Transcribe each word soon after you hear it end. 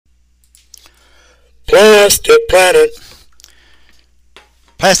Planet.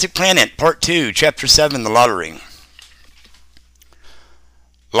 Plastic Planet, Part 2, Chapter 7, The Lottery.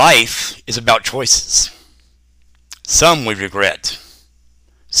 Life is about choices. Some we regret.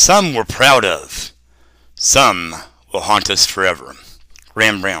 Some we're proud of. Some will haunt us forever.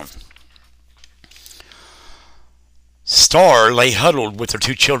 Graham Brown. Star lay huddled with her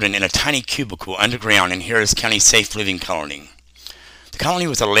two children in a tiny cubicle underground in Harris County Safe Living Colony. The colony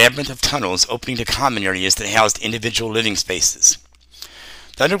was a labyrinth of tunnels opening to common areas that housed individual living spaces.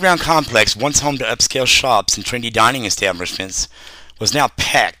 The underground complex, once home to upscale shops and trendy dining establishments, was now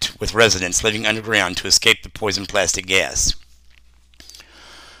packed with residents living underground to escape the poison plastic gas.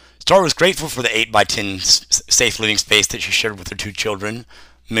 Star was grateful for the 8x10 safe living space that she shared with her two children,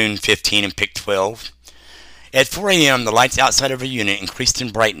 Moon 15 and Pick 12. At 4 a.m., the lights outside of her unit increased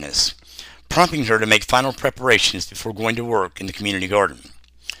in brightness, prompting her to make final preparations before going to work in the community garden.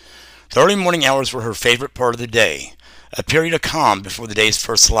 The early morning hours were her favorite part of the day, a period of calm before the day's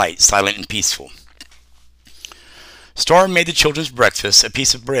first light, silent and peaceful. Star made the children's breakfast, a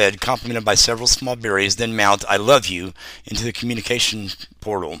piece of bread complemented by several small berries, then mouthed "I love you" into the communication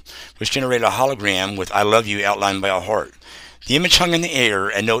portal, which generated a hologram with "I love you" outlined by a heart. The image hung in the air,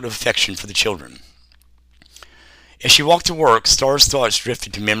 a note of affection for the children. As she walked to work, Star's thoughts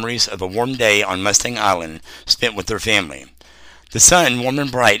drifted to memories of a warm day on Mustang Island spent with their family. The sun, warm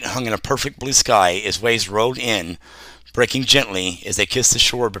and bright, hung in a perfect blue sky as waves rolled in, breaking gently as they kissed the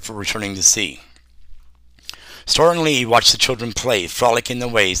shore before returning to sea. Star and Lee watched the children play, frolic in the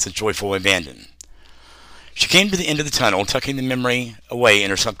waves with joyful abandon. She came to the end of the tunnel, tucking the memory away in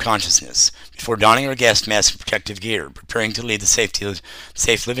her subconsciousness, before donning her gas mask and protective gear, preparing to leave the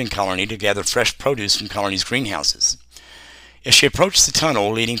safe living colony to gather fresh produce from colony's greenhouses. As she approached the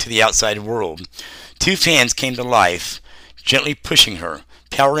tunnel leading to the outside world, two fans came to life, gently pushing her,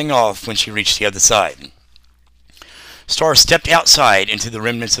 powering off when she reached the other side. Star stepped outside into the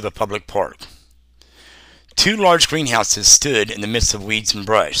remnants of a public park. Two large greenhouses stood in the midst of weeds and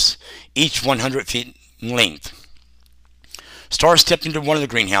brush, each 100 feet in length. Star stepped into one of the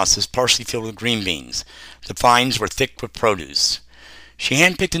greenhouses, partially filled with green beans. The vines were thick with produce. She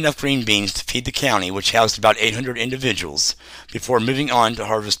handpicked enough green beans to feed the county, which housed about 800 individuals, before moving on to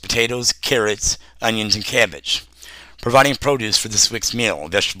harvest potatoes, carrots, onions, and cabbage, providing produce for this week's meal,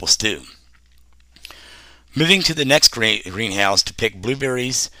 vegetable stew. Moving to the next greenhouse to pick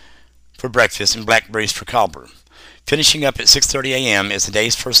blueberries for breakfast and blackberries for cobbler, finishing up at 6:30 a.m. as the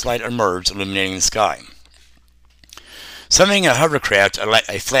day's first light emerged, illuminating the sky. Summoning a hovercraft,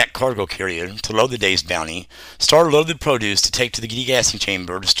 a flat cargo carrier, to load the day's bounty, Star loaded the produce to take to the degassing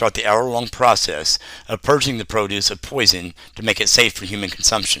chamber to start the hour-long process of purging the produce of poison to make it safe for human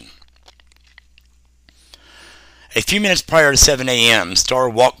consumption. A few minutes prior to 7 a.m., Star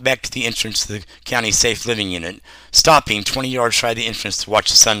walked back to the entrance to the county's safe living unit, stopping 20 yards shy of the entrance to watch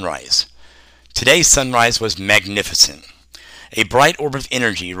the sunrise. Today's sunrise was magnificent. A bright orb of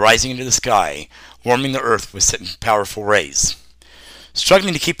energy rising into the sky, warming the earth with powerful rays.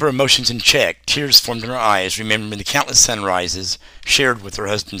 Struggling to keep her emotions in check, tears formed in her eyes, remembering the countless sunrises shared with her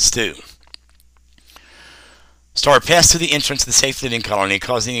husband Stu. Star passed through the entrance of the safe living colony,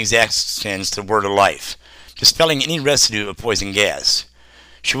 causing the exactions to whir to life, dispelling any residue of poison gas.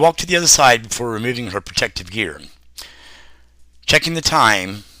 She walked to the other side before removing her protective gear. Checking the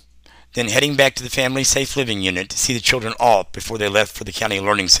time, then heading back to the family safe living unit to see the children off before they left for the county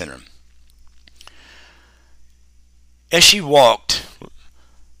learning center. As she walked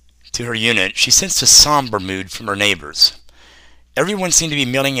to her unit, she sensed a somber mood from her neighbors. Everyone seemed to be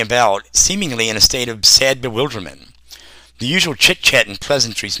milling about, seemingly in a state of sad bewilderment, the usual chit-chat and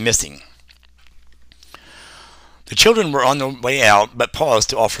pleasantries missing. The children were on their way out, but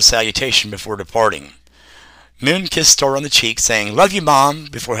paused to offer salutation before departing. Moon kissed Star on the cheek, saying, "Love you, Mom,"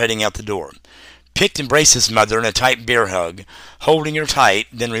 before heading out the door. Pick embraced his mother in a tight bear hug, holding her tight,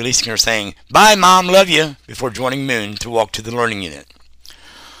 then releasing her, saying, "Bye, Mom, love you," before joining Moon to walk to the learning unit.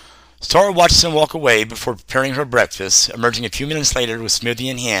 Star watched them walk away before preparing her breakfast, emerging a few minutes later with smoothie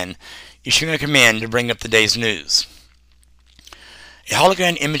in hand, issuing a command to bring up the day's news. A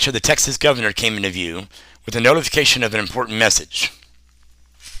hologram image of the Texas governor came into view, with a notification of an important message.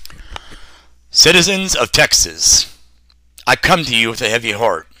 "Citizens of Texas, I come to you with a heavy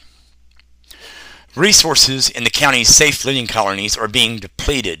heart. Resources in the county's safe living colonies are being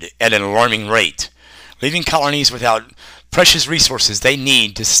depleted at an alarming rate, leaving colonies without precious resources they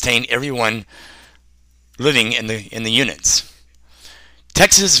need to sustain everyone living in the units.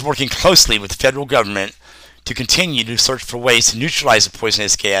 Texas is working closely with the federal government to continue to search for ways to neutralize the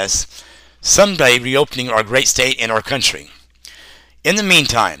poisonous gas, someday reopening our great state and our country. In the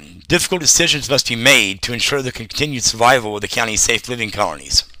meantime, Difficult decisions must be made to ensure the continued survival of the county's safe living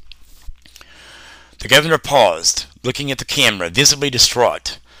colonies. The governor paused, looking at the camera, visibly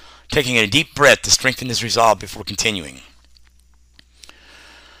distraught, taking a deep breath to strengthen his resolve before continuing.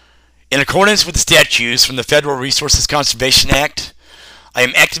 In accordance with the statutes from the Federal Resources Conservation Act, I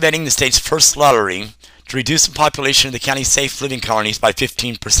am activating the state's first lottery to reduce the population of the county's safe living colonies by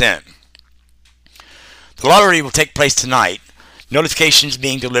 15%. The lottery will take place tonight, notifications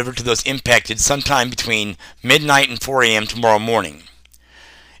being delivered to those impacted sometime between midnight and 4 a.m. tomorrow morning.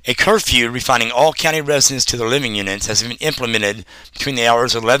 A curfew refining all county residents to their living units has been implemented between the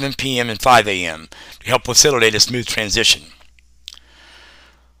hours of 11 p.m. and 5 a.m. to help facilitate a smooth transition.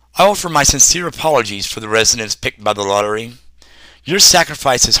 I offer my sincere apologies for the residents picked by the lottery. Your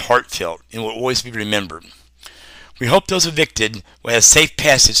sacrifice is heartfelt and will always be remembered. We hope those evicted will have safe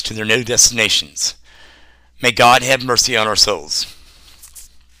passage to their new destinations. May God have mercy on our souls.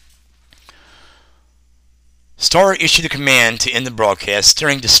 Starr issued a command to end the broadcast,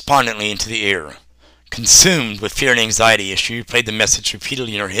 staring despondently into the air. Consumed with fear and anxiety as she replayed the message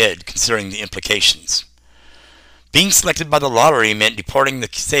repeatedly in her head, considering the implications. Being selected by the lottery meant departing the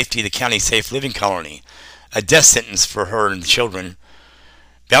safety of the county's safe living colony, a death sentence for her and the children.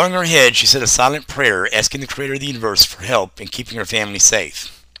 Bowing her head, she said a silent prayer, asking the Creator of the universe for help in keeping her family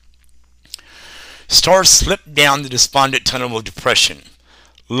safe. Starr slipped down the despondent tunnel of depression,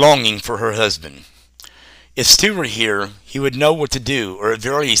 longing for her husband. If Stu were here, he would know what to do, or at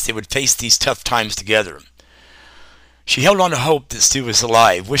very least they would face these tough times together. She held on to hope that Stu was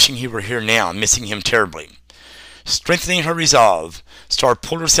alive, wishing he were here now, missing him terribly. Strengthening her resolve, Starr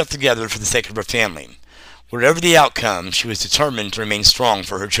pulled herself together for the sake of her family. Whatever the outcome, she was determined to remain strong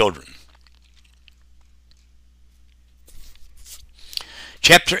for her children.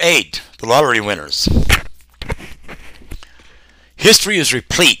 Chapter 8. The Lottery Winners. History is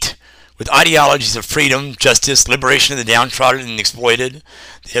replete with ideologies of freedom, justice, liberation of the downtrodden and exploited.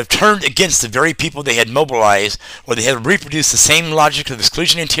 They have turned against the very people they had mobilized, or they have reproduced the same logic of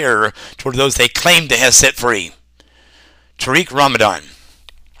exclusion and terror toward those they claimed to have set free. Tariq Ramadan.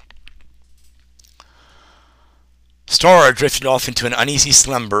 Starr drifted off into an uneasy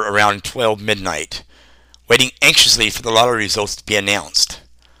slumber around 12 midnight, waiting anxiously for the lottery results to be announced,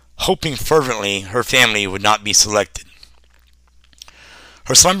 hoping fervently her family would not be selected.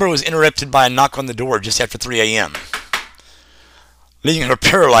 Her slumber was interrupted by a knock on the door just after 3 a.m., leaving her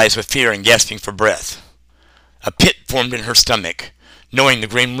paralyzed with fear and gasping for breath. A pit formed in her stomach, knowing the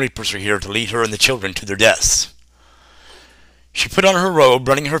Grim Reapers were here to lead her and the children to their deaths. She put on her robe,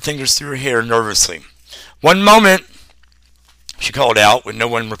 running her fingers through her hair nervously. "One moment," she called out, with no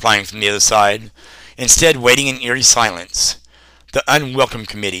one replying from the other side, instead waiting in eerie silence. The unwelcome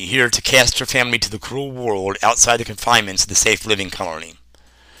committee, here to cast her family to the cruel world outside the confinements of the safe living colony.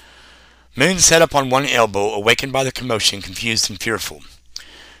 Moon sat up on one elbow, awakened by the commotion, confused and fearful.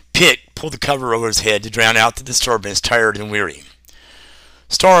 Pitt pulled the cover over his head to drown out the disturbance, tired and weary.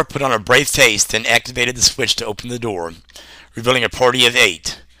 Starr put on a brave face, then activated the switch to open the door, revealing a party of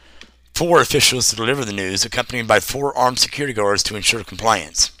 8. 4 officials to deliver the news, accompanied by 4 armed security guards to ensure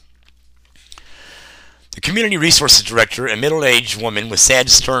compliance. The Community Resources Director, a middle-aged woman with sad,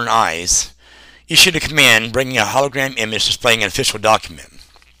 stern eyes, issued a command bringing a hologram image displaying an official document.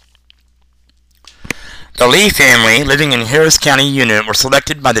 The Lee family, living in Harris County Unit, were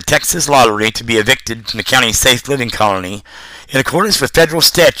selected by the Texas Lottery to be evicted from the county's safe living colony in accordance with federal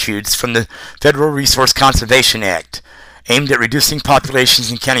statutes from the Federal Resource Conservation Act, aimed at reducing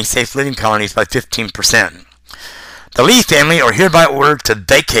populations in county safe living colonies by 15%. The Lee family are hereby ordered to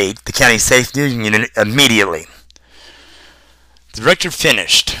vacate the county safe living unit immediately. The director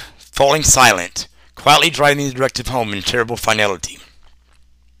finished, falling silent, quietly driving the directive home in terrible finality.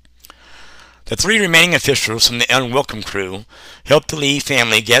 The 3 remaining officials from the unwelcome crew helped the Lee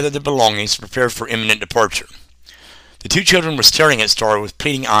family gather their belongings to prepare for imminent departure. The 2 children were staring at Starr with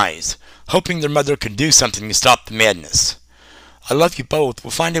pleading eyes, hoping their mother could do something to stop the madness. "I love you both.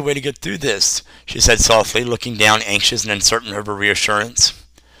 We'll find a way to get through this," she said softly, looking down anxious and uncertain of her reassurance.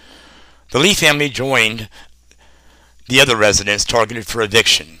 The Lee family joined the other residents targeted for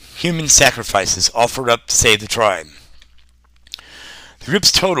eviction, human sacrifices offered up to save the tribe. The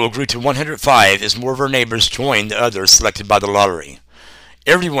group's total grew to 105 as more of her neighbors joined the others selected by the lottery.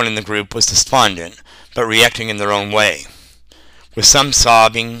 Everyone in the group was despondent, but reacting in their own way, with some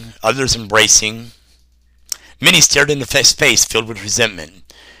sobbing, others embracing. Many stared into space filled with resentment,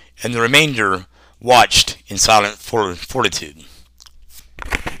 and the remainder watched in silent fortitude.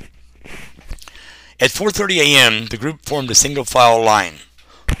 At 4:30 a.m., the group formed a single-file line,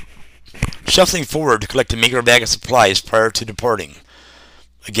 shuffling forward to collect a meager bag of supplies prior to departing.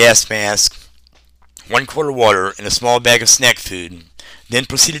 a gas mask, 1 quart of water, and a small bag of snack food, then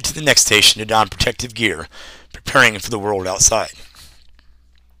proceeded to the next station to don protective gear, preparing for the world outside.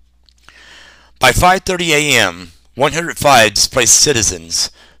 By 5:30 a.m., 105 displaced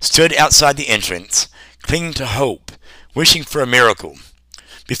citizens stood outside the entrance, clinging to hope, wishing for a miracle,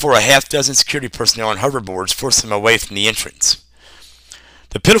 before a half-dozen security personnel on hoverboards forced them away from the entrance.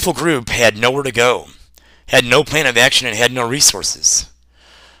 The pitiful group had nowhere to go, had no plan of action, and had no resources.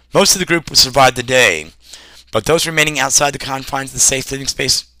 Most of the group would survive the day, but those remaining outside the confines of the safe living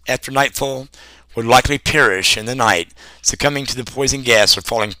space after nightfall would likely perish in the night, succumbing to the poison gas or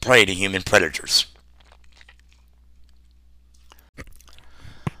falling prey to human predators.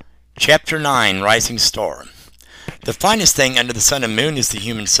 Chapter 9, Rising Star. The finest thing under the sun and moon is the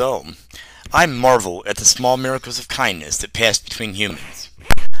human soul. I marvel at the small miracles of kindness that pass between humans.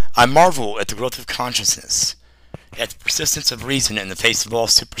 I marvel at the growth of consciousness, at the persistence of reason in the face of all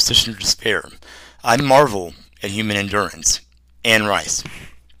superstition or despair. I marvel at human endurance. Anne Rice.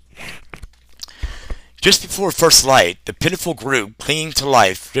 Just before first light, the pitiful group clinging to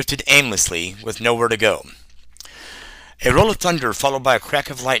life drifted aimlessly with nowhere to go. A roll of thunder followed by a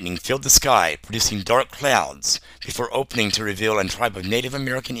crack of lightning filled the sky, producing dark clouds before opening to reveal a tribe of Native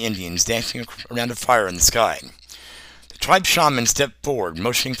American Indians dancing around a fire in the sky. The tribe shaman stepped forward,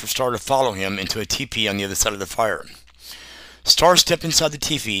 motioning for Star to follow him into a teepee on the other side of the fire. Star stepped inside the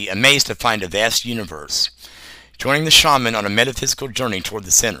teepee, amazed to find a vast universe, joining the shaman on a metaphysical journey toward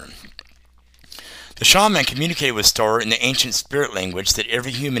the center. The shaman communicated with Star in the ancient spirit language that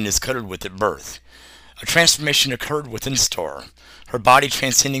every human is coded with at birth. A transformation occurred within Star, her body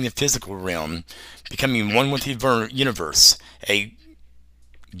transcending the physical realm, becoming one with the universe, a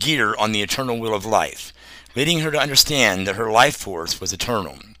gear on the eternal wheel of life, leading her to understand that her life force was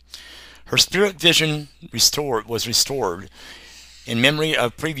eternal. Her spirit vision was restored, and memory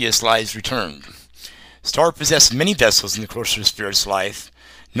of previous lives returned. Star possessed many vessels in the course of her spirit's life,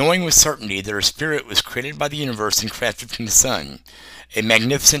 knowing with certainty that her spirit was created by the universe and crafted from the sun, a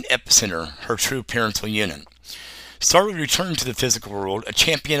magnificent epicenter, her true parental unit. Star would return to the physical world, a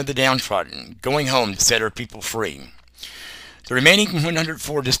champion of the downtrodden, going home to set her people free. The remaining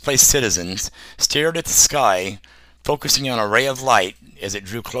 104 displaced citizens stared at the sky, focusing on a ray of light as it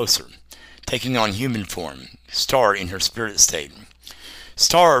drew closer, taking on human form, Star in her spirit state.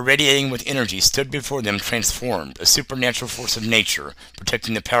 Star, radiating with energy, stood before them transformed, a supernatural force of nature,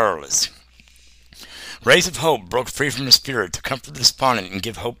 protecting the powerless. Rays of hope broke free from the spirit to comfort the despondent and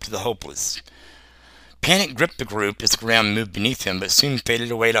give hope to the hopeless. Panic gripped the group as the ground moved beneath them, but soon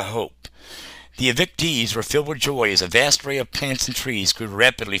faded away to hope. The evictees were filled with joy as a vast array of plants and trees grew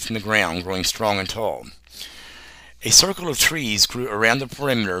rapidly from the ground, growing strong and tall. A circle of trees grew around the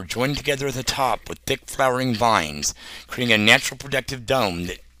perimeter, joined together at the top with thick flowering vines, creating a natural protective dome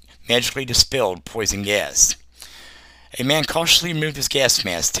that magically dispelled poison gas. A man cautiously removed his gas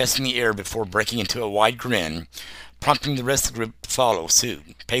mask, testing the air before breaking into a wide grin, prompting the rest of the group to follow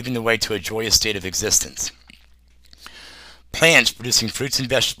suit, paving the way to a joyous state of existence. Plants producing fruits and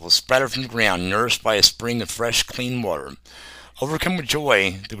vegetables sprouted from the ground, nourished by a spring of fresh, clean water. Overcome with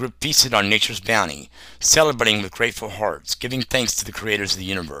joy, the group feasted on nature's bounty, celebrating with grateful hearts, giving thanks to the creators of the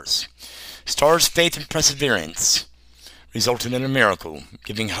universe. Star's faith and perseverance resulted in a miracle,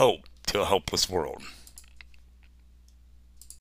 giving hope to a hopeless world.